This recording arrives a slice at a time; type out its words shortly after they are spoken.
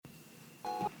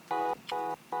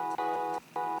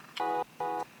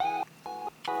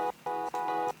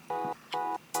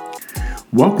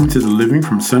Welcome to the Living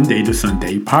from Sunday to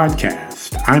Sunday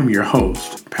podcast. I'm your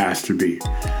host, Pastor B.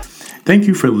 Thank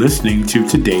you for listening to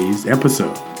today's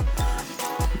episode.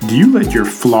 Do you let your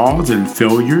flaws and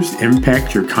failures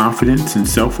impact your confidence and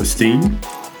self-esteem?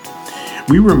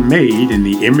 We were made in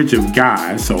the image of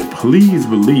God, so please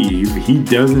believe He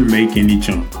doesn't make any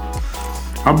junk.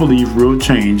 I believe real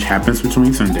change happens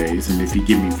between Sundays, and if you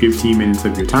give me 15 minutes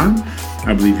of your time,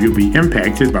 I believe you'll be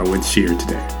impacted by what's shared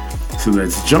today. So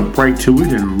let's jump right to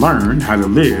it and learn how to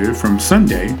live from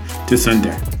Sunday to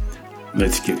Sunday.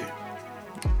 Let's get it.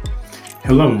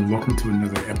 Hello, and welcome to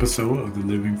another episode of the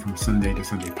Living from Sunday to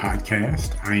Sunday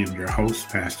podcast. I am your host,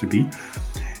 Pastor B.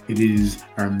 It is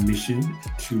our mission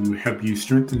to help you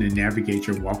strengthen and navigate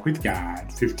your walk with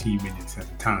God 15 minutes at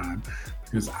a time,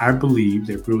 because I believe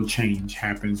that real change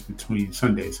happens between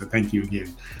Sundays. So thank you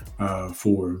again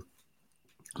for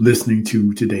listening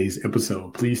to today's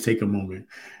episode. Please take a moment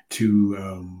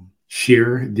to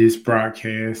share this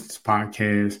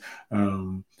podcast,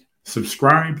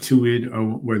 subscribe to it,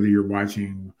 whether you're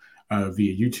watching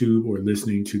via YouTube or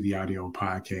listening to the audio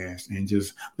podcast, and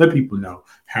just let people know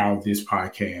how this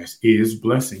podcast is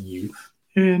blessing you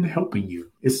and helping you.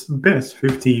 It's the best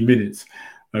 15 minutes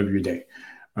of your day.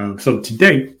 So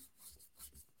today,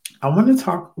 I want to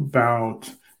talk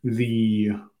about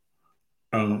the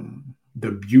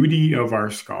beauty of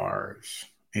our scars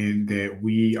and that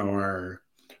we are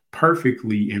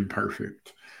perfectly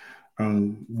imperfect.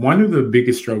 One of the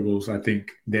biggest struggles I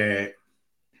think that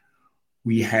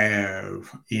we have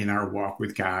in our walk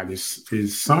with God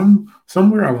is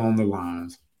somewhere along the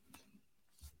lines,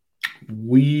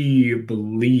 we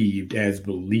believed as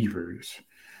believers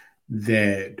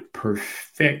that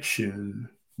perfection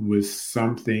was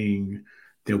something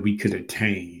that we could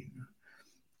attain.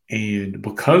 And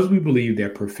because we believe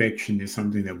that perfection is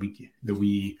something that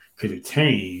we could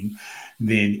attain,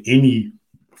 then any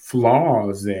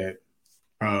flaws that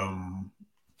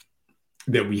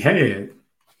we had,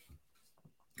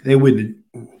 we wouldn't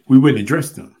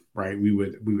address them, right? We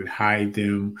would hide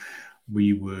them.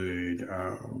 We would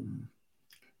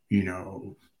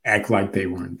act like they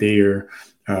weren't there.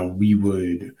 We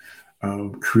would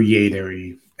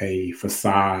create a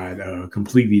facade, a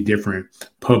completely different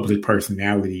public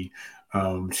personality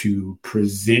to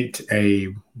present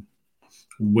a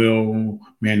well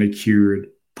manicured,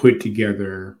 put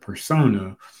together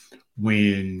persona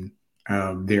when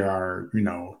there are,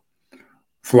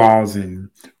 flaws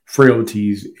and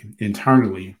frailties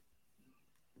internally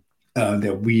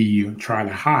that we try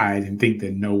to hide and think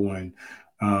that no one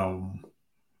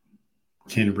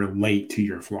can relate to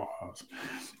your flaws.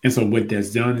 And so what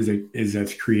that's done is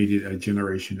that's created a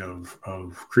generation of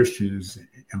Christians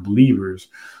and believers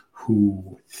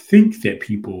who think that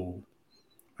people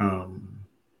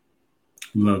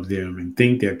love them and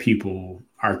think that people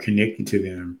are connected to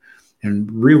them.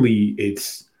 And really,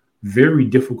 it's very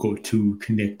difficult to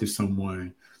connect to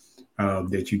someone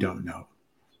that you don't know.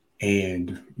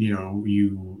 And,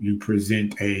 you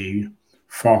present a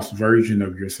false version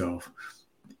of yourself,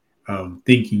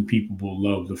 thinking people will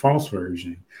love the false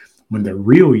version when the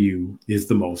real you is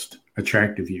the most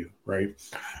attractive you, right?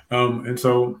 And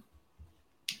so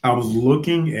I was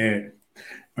looking at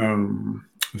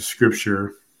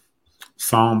scripture,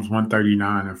 Psalms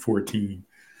 139:14.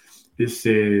 It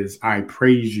says, I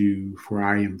praise you, for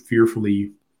I am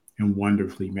fearfully and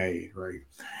wonderfully made, right?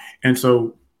 And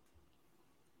so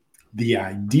the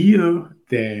idea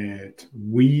that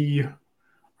we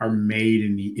are made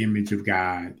in the image of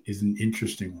God is an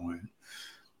interesting one,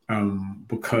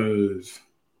 because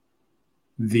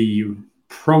the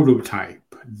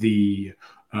prototype, the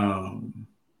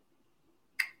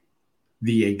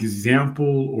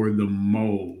example or the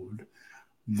mold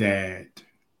that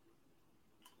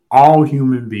all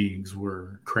human beings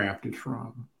were crafted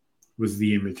from was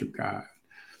the image of God,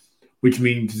 which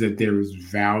means that there is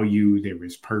value, there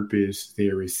is purpose,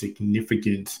 there is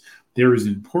significance, there is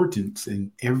importance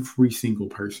in every single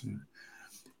person.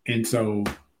 And so,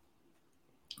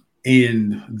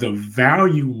 and the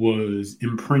value was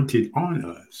imprinted on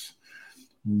us.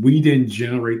 We didn't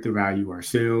generate the value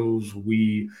ourselves.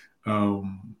 We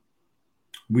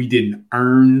didn't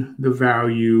earn the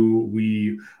value.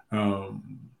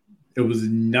 It was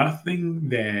nothing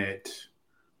that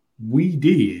we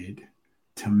did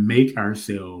to make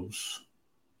ourselves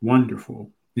wonderful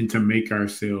and to make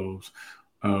ourselves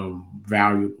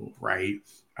valuable, right?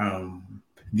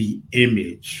 The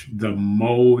image, the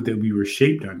mold that we were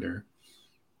shaped under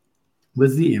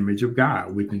was the image of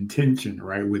God with intention,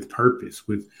 right? With purpose,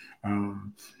 with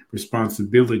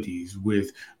responsibilities,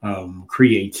 with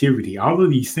creativity. All of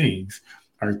these things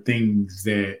are things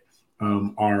that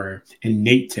are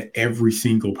innate to every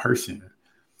single person.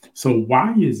 So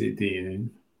why is it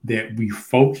then that we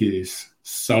focus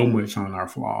so much on our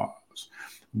flaws?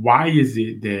 Why is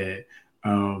it that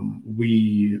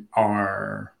we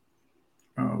are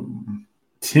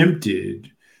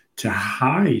tempted to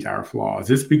hide our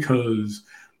flaws? It's because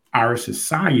our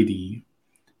society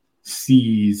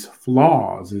sees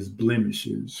flaws as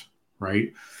blemishes,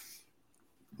 right?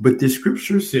 But the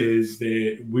scripture says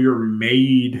that we are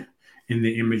made in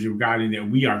the image of God and that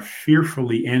we are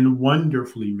fearfully and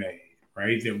wonderfully made,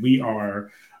 right? That we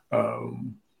are,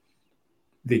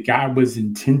 that God was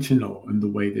intentional in the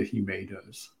way that he made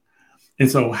us.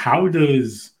 And so, how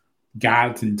does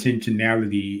God's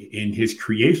intentionality in his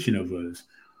creation of us,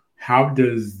 how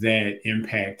does that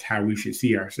impact how we should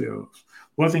see ourselves?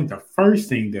 Well, I think the first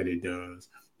thing that it does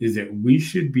is that we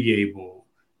should be able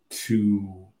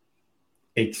to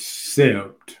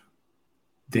accept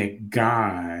that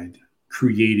God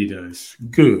created us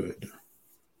good,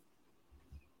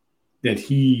 that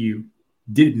he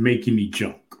didn't make any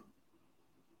junk,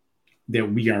 that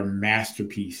we are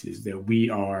masterpieces, that we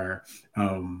are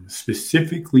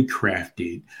specifically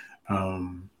crafted,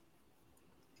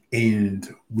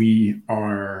 and we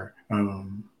are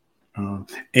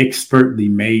expertly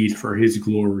made for his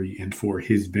glory and for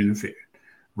his benefit,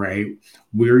 right?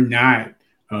 We're not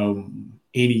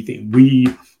anything. We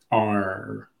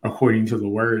are, according to the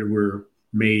word, we're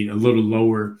made a little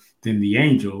lower than the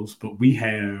angels, but we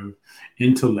have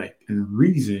intellect and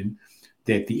reason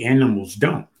that the animals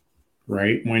don't,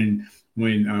 right? When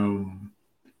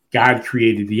God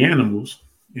created the animals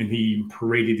and he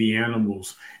paraded the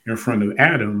animals in front of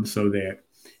Adam so that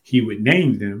he would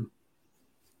name them,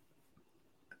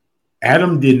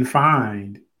 Adam didn't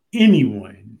find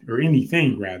anyone or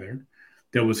anything rather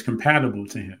that was compatible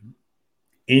to him,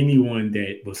 anyone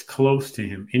that was close to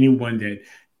him, anyone that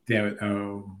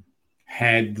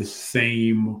had the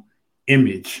same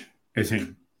image as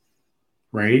him,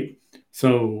 right?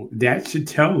 So that should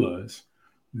tell us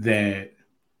that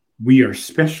we are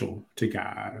special to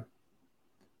God.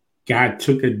 God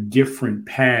took a different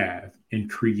path in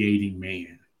creating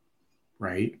man,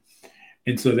 right?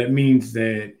 And so that means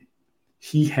that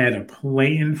he had a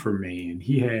plan for man.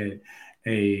 He had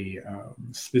a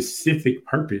specific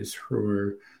purpose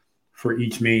for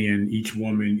each man, each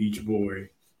woman, each boy,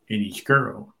 and each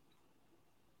girl.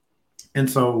 And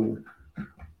so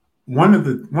one of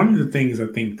the things I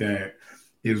think that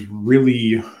is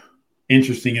really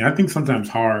interesting, and I think sometimes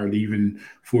hard even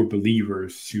for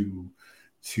believers to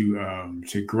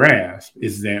grasp,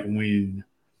 is that when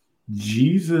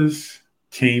Jesus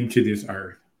came to this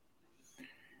earth,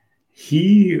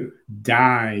 he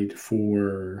died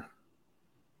for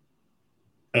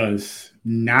us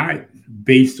not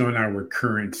based on our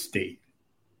current state,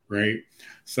 right?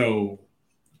 So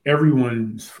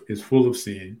everyone is full of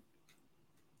sin,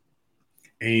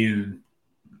 and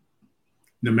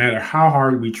no matter how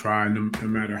hard we try, no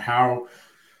matter how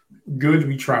good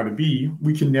we try to be,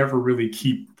 we can never really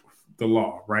keep the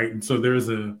law, right? And so there's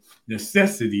a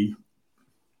necessity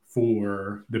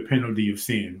for the penalty of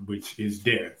sin, which is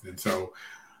death. And so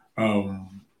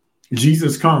um,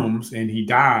 Jesus comes and he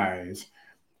dies.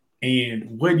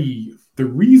 And the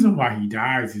reason why he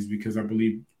dies is because I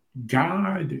believe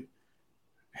God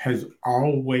has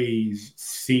always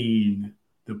seen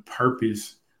the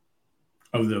purpose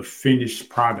of the finished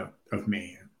product of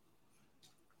man.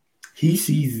 He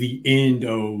sees the end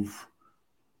of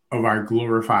our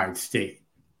glorified state.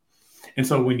 And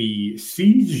so when he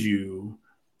sees you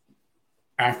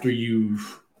after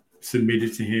you've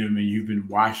submitted to him and you've been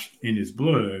washed in his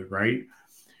blood, right?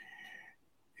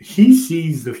 He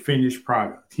sees the finished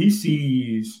product. He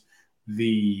sees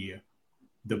the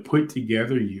put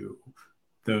together you,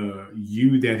 the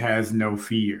you that has no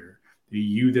fear, the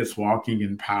you that's walking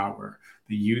in power,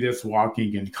 the you that's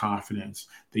walking in confidence,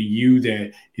 the you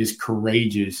that is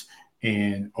courageous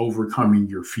and overcoming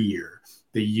your fear,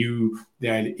 the you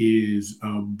that is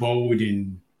bold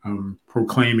in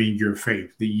proclaiming your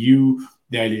faith, the you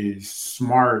that is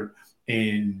smart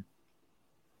and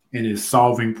is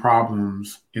solving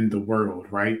problems in the world,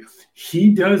 right?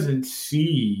 He doesn't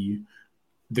see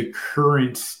the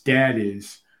current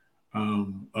status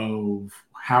of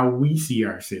how we see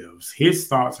ourselves. His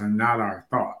thoughts are not our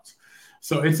thoughts.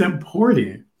 So it's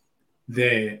important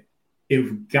that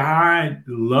if God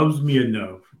loves me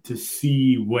enough to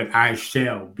see what I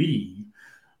shall be,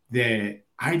 that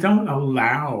I don't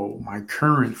allow my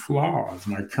current flaws,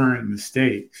 my current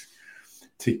mistakes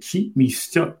to keep me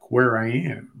stuck where I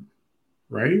am,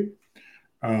 right?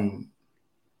 Um,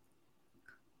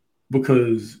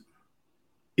 because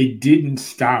it didn't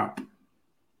stop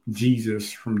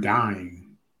Jesus from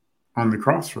dying on the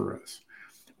cross for us.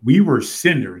 We were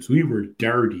sinners. We were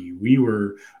dirty. We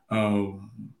were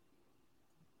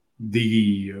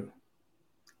the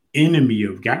enemy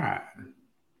of God.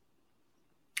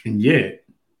 And yet,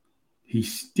 he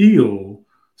still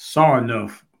saw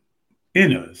enough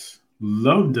in us,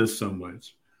 loved us so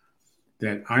much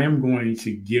that I am going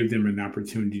to give them an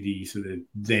opportunity so that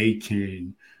they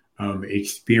can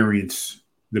experience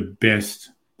the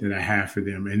best that I have for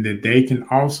them, and that they can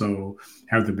also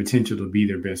have the potential to be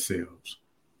their best selves.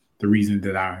 The reason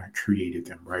that I created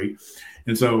them, right?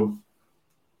 And so,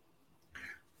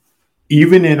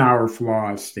 even in our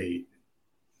flawed state,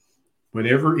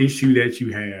 whatever issue that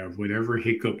you have, whatever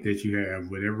hiccup that you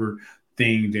have, whatever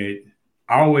thing that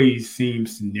always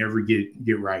seems to never get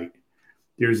right,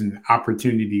 there's an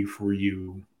opportunity for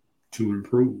you to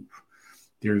improve.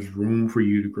 There's room for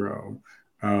you to grow.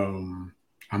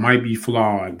 I might be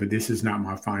flawed, but this is not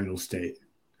my final state,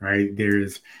 right?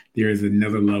 There's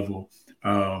another level,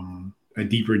 a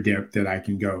deeper depth that I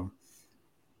can go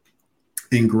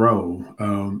and grow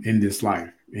in this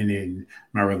life and in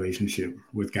my relationship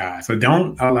with God. So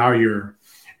don't allow your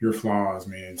flaws,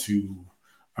 man, to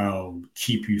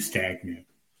keep you stagnant.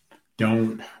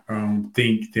 Don't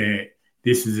think that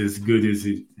this is as good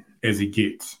as it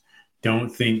gets. Don't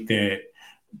think that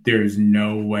there's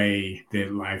no way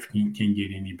that life can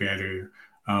get any better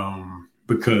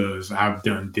because I've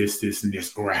done this, and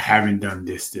this, or I haven't done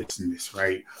this, and this,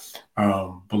 right?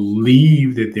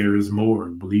 Believe that there is more.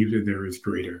 Believe that there is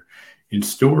greater in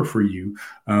store for you.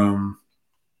 And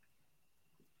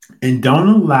don't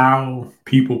allow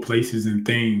people, places, and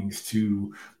things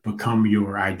to become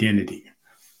your identity.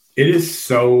 It is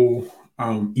so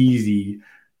easy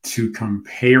to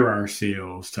compare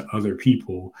ourselves to other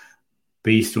people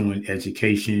based on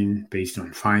education, based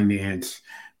on finance,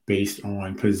 based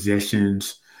on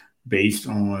possessions, based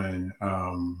on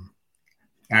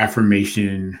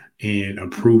affirmation and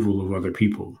approval of other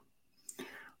people.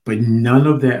 But none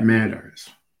of that matters.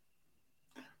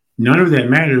 None of that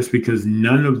matters because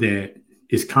none of that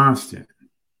is constant.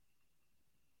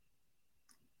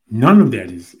 None of that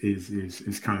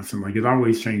is constant. Like, it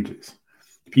always changes.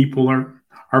 People are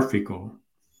fickle.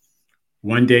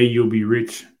 One day you'll be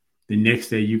rich. The next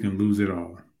day you can lose it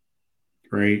all,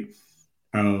 right?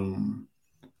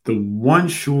 The one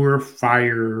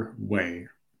surefire way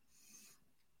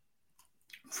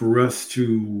for us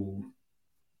to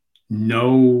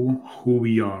know who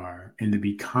we are and to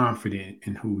be confident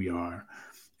in who we are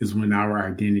is when our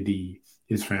identity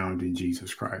is found in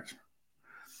Jesus Christ.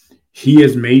 He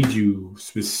has made you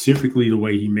specifically the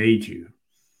way he made you.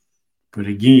 But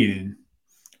again,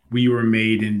 we were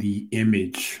made in the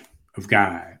image of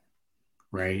God,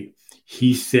 right?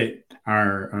 He set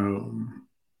our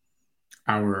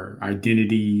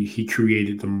identity. He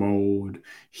created the mold.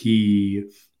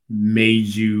 He made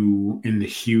you in the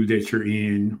hue that you're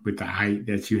in, with the height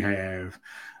that you have,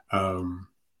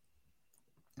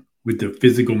 with the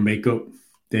physical makeup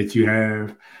that you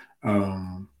have.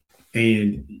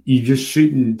 And you just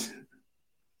shouldn't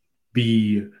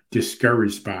be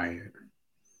discouraged by it.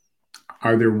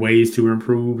 Are there ways to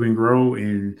improve and grow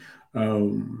and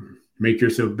make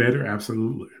yourself better?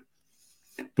 Absolutely.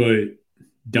 But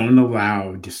don't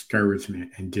allow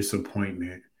discouragement and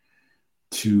disappointment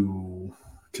to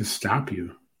stop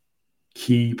you.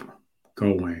 Keep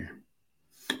going,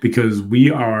 because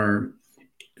we are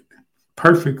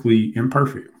perfectly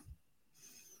imperfect.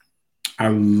 I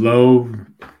love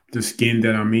the skin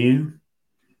that I'm in.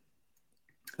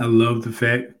 I love the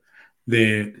fact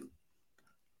that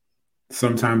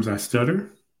sometimes I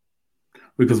stutter,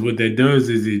 because what that does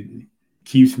is it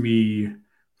keeps me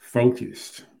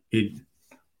focused. It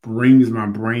brings my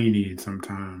brain in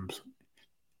sometimes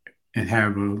and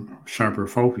have a sharper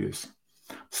focus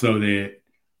so that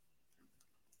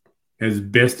as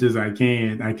best as I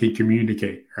can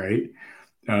communicate, right?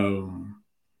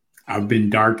 I've been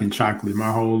dark and chocolate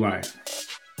my whole life.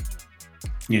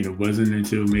 And it wasn't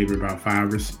until maybe about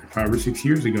 5 or 6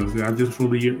 years ago that I just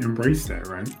fully embraced that,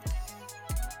 right?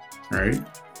 Right?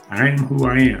 I am who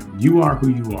I am. You are who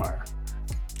you are.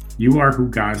 You are who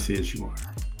God says you are.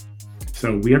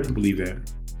 So we have to believe that.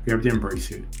 We have to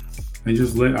embrace it. And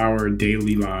just let our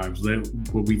daily lives, let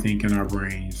what we think in our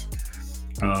brains,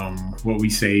 what we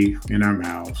say in our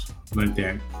mouths, let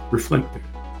that reflect it.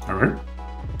 All right?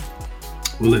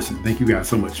 Well, listen, thank you guys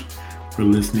so much for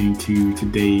listening to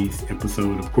today's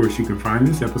episode. Of course, you can find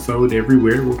this episode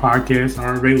everywhere where podcasts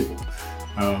are available.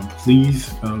 Please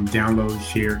download,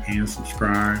 share, and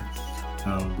subscribe.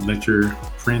 Let your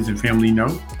friends and family know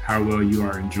how well you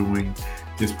are enjoying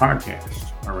this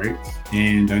podcast. All right.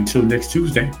 And until next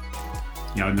Tuesday,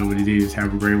 y'all know what it is.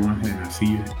 Have a great one. And I'll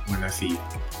see you when I see you.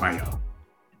 Bye, y'all.